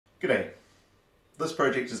G'day. This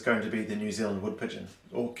project is going to be the New Zealand wood pigeon,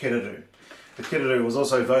 or Kereru. The Kereru was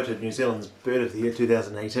also voted New Zealand's Bird of the Year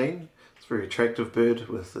 2018. It's a very attractive bird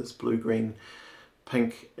with its blue-green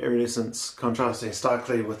pink iridescence contrasting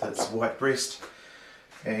starkly with its white breast.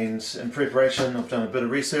 And in preparation I've done a bit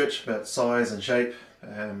of research about size and shape.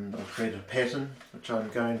 I've created a pattern which I'm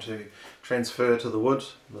going to transfer to the wood.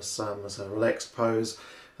 This is a relaxed pose.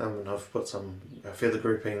 And I've put some feather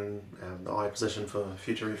grouping, the eye position for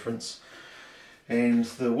future reference. And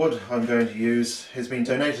the wood I'm going to use has been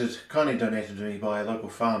kindly donated to me by a local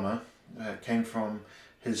farmer. It came from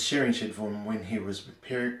his shearing shed from when he was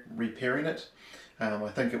repairing it. I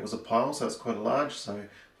think it was a pile, so it's quite large, so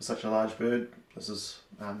for such a large bird this is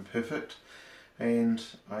perfect. And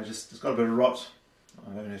it's got a bit of rot.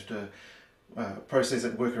 I'm going to have to process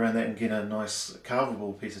it, work around that and get a nice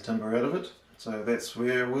carvable piece of timber out of it. So that's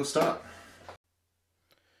where we'll start.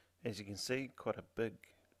 As you can see, quite a big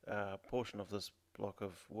portion of this block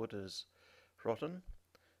of wood is rotten,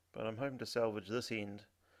 but I'm hoping to salvage this end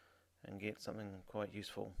and get something quite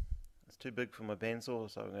useful. It's too big for my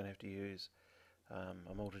bandsaw, so I'm going to have to use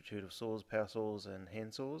a multitude of saws, power saws and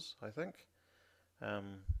hand saws, I think.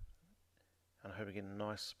 And I hope to get a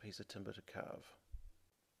nice piece of timber to carve.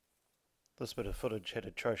 This bit of footage had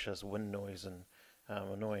atrocious wind noise and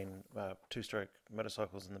annoying two-stroke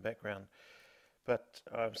motorcycles in the background, but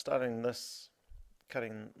I'm starting this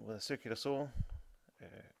cutting with a circular saw to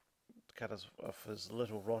cut off as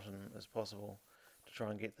little rotten as possible to try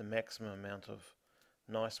and get the maximum amount of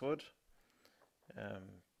nice wood.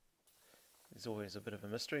 There's always a bit of a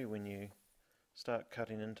mystery when you start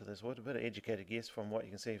cutting into this wood, a bit of educated guess from what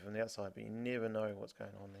you can see from the outside, but you never know what's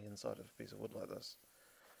going on the inside of a piece of wood like this.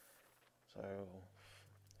 So we'll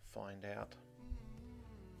find out.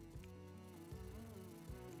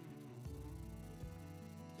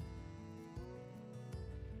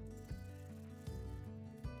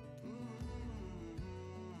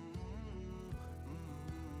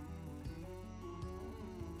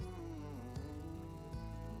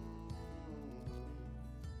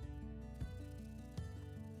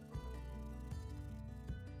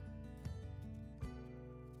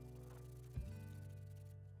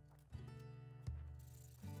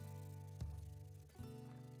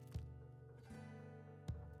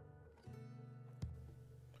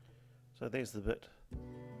 So there's the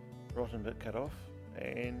rotten bit cut off,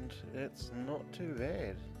 and it's not too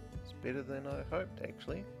bad. It's better than I hoped,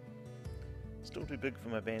 actually. Still too big for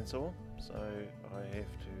my bandsaw, so I have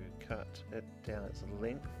to cut it down its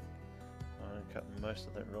length. I'm going to cut most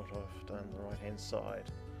of that rot off down the right hand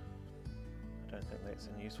side. I don't think that's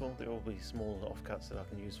unuseful. There will be small offcuts that I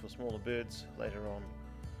can use for smaller birds later on.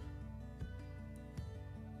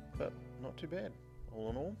 But not too bad,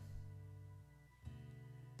 all in all.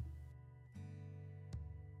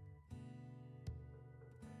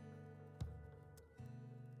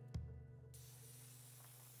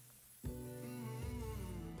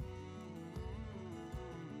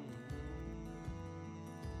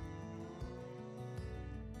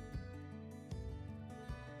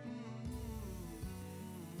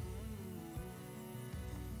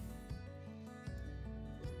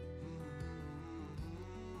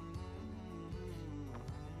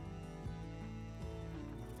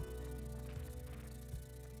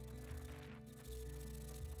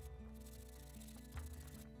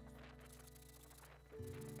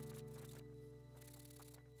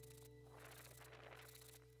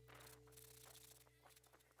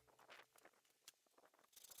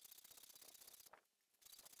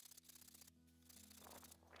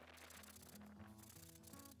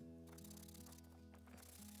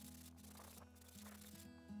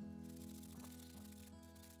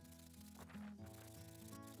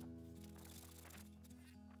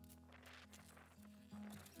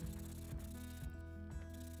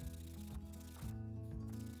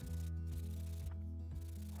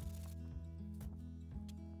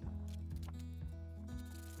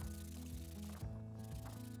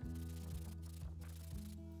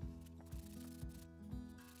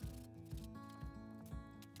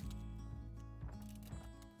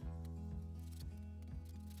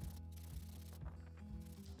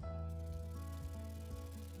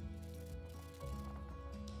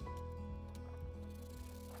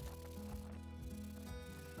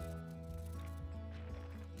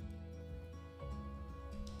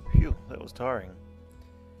 Phew, that was tiring.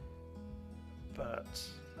 But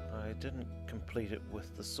I didn't complete it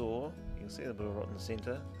with the saw. You can see the bit of rot in the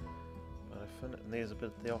centre. But and there's a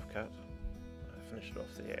bit of the offcut. I finished it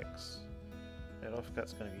off the axe. That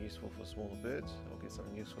offcut's going to be useful for smaller birds. I'll get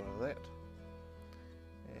something useful out of that.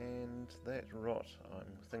 And that rot,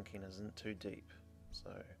 I'm thinking, isn't too deep.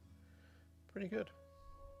 So pretty good.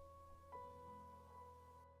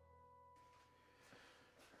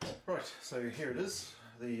 Right, so here it is,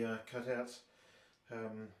 the cut out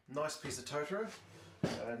nice piece of totara,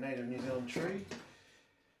 native New Zealand tree,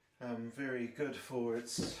 very good for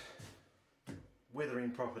its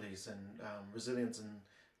weathering properties and resilience in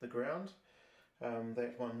the ground.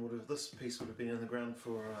 This piece would have been in the ground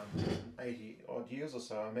for 80 odd years or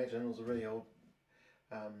so. I imagine it was a really old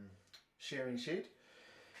sharing shed.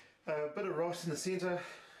 A bit of rot in the centre.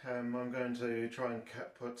 I'm going to try and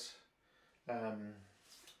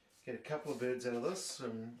get a couple of birds out of this,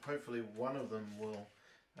 and hopefully one of them will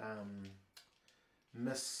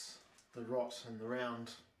miss the rot in the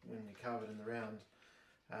round when you carve it in the round,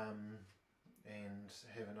 and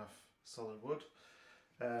have enough solid wood.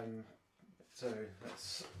 So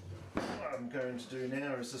that's what I'm going to do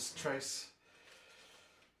now, is just trace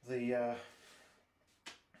the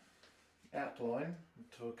outline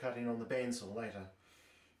to a cutting on the bandsaw later.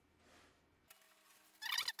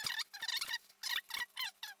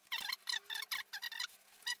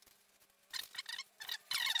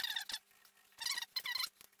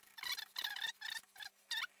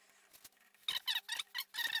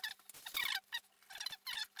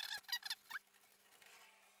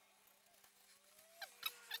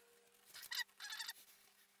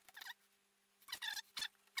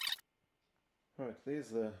 Right, there's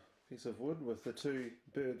the piece of wood with the two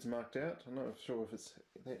birds marked out. I'm not sure if it's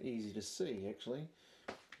that easy to see actually.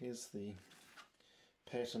 Here's the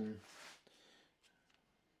pattern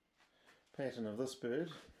of this bird,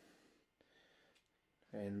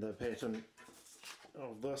 and the pattern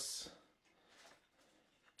of this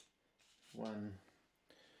one.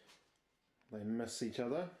 They miss each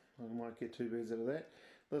other. I might get two birds out of that.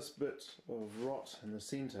 This bit of rot in the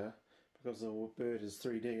centre, because the bird is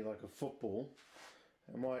 3D like a football,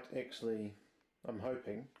 it might actually, I'm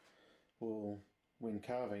hoping, when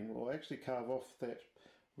carving, will actually carve off that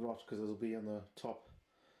rot, because it'll be in the top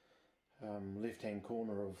left hand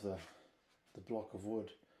corner of the block of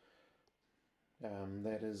wood.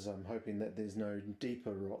 That is, I'm hoping that there's no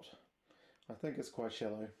deeper rot. I think it's quite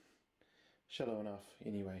shallow enough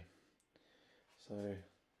anyway. So,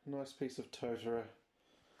 nice piece of totara.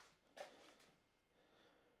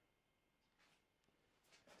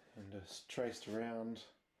 And just traced around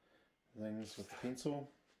things with the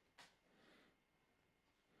pencil.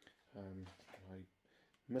 I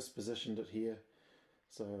mispositioned it here,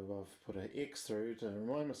 so I've put an X through to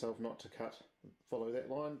remind myself not to follow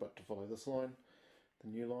that line, but to follow this line, the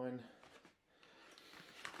new line.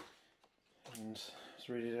 And it's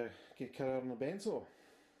ready to get cut out on the bandsaw.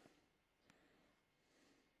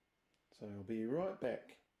 So I'll be right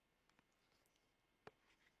back.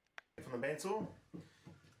 From the bandsaw.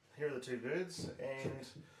 Here are the two birds, and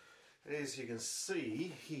as you can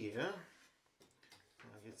see here,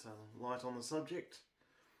 I'll get some light on the subject.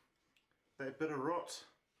 That bit of rot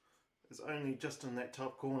is only just in that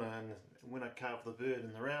top corner, and when I carve the bird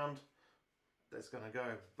in the round, that's going to go.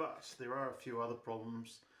 But there are a few other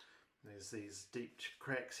problems. There's these deep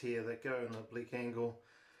cracks here that go in a oblique angle,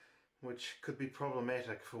 which could be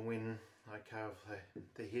problematic for when I carve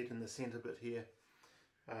the head in the centre bit here.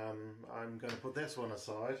 I'm going to put this one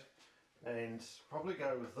aside and probably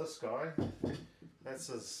go with this guy.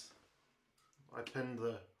 I pinned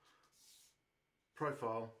the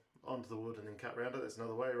profile onto the wood and then cut around it. That's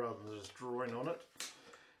another way, rather than just drawing on it.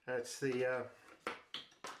 It's the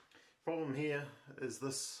problem here is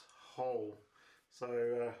this hole.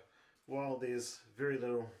 So while there's very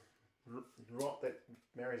little rot that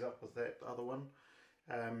marries up with that other one,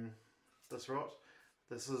 this rot,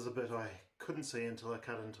 this is a bit I couldn't see until I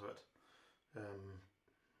cut into it.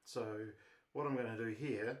 So what I'm going to do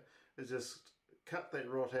here is just cut that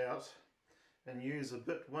rot out and use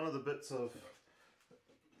one of the bits of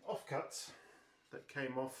offcuts that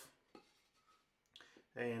came off,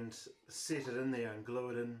 and set it in there and glue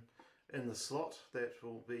it in the slot that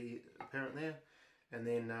will be apparent there, and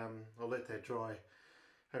then I'll let that dry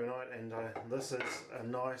overnight. And this is a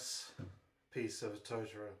nice piece of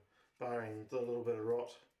totara, barring the little bit of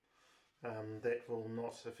rot. That will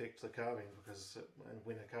not affect the carving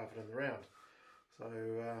when I carve it in the round. So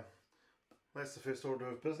that's the first order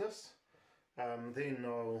of business. Then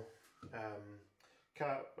I'll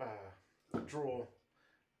draw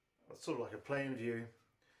sort of like a plan view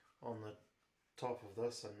on the top of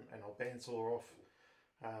this, and I'll bandsaw off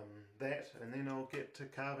that, and then I'll get to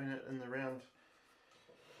carving it in the round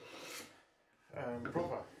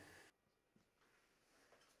proper.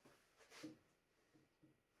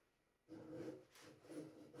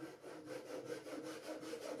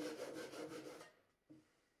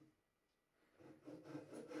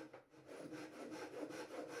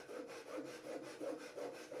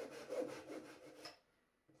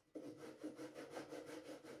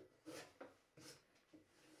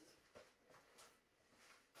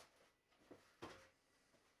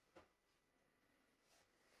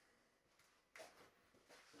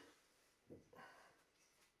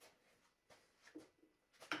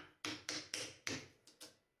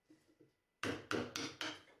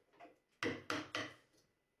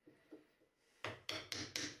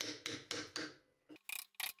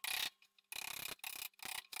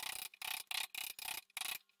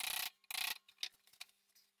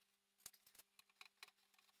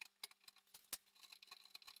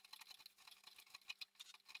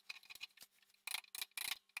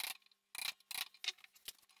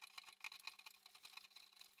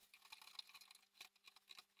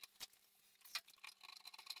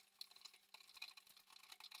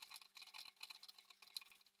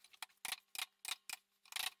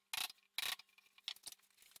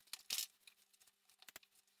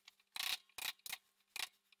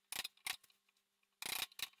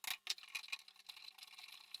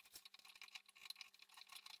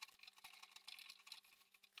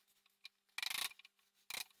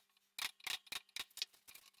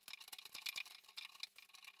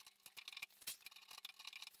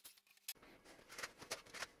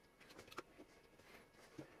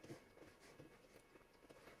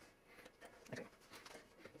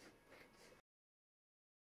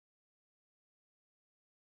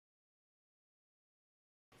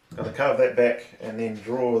 Got to carve that back and then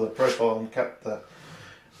draw the profile and cut the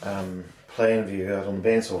plan view out on the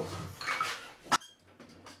bandsaw.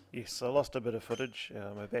 Yes, I lost a bit of footage.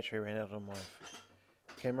 My battery ran out on my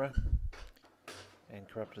camera and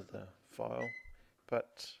corrupted the file,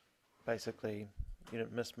 but basically you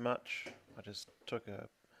didn't miss much. I just took a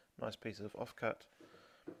nice piece of offcut,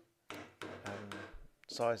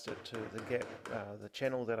 sized it to the gap, the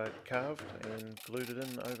channel that I'd carved, and glued it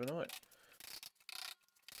in overnight.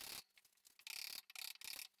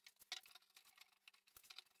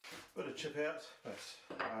 Bit of chip out, but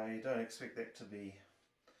I don't expect that to be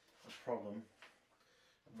a problem.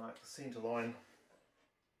 Mark the centre line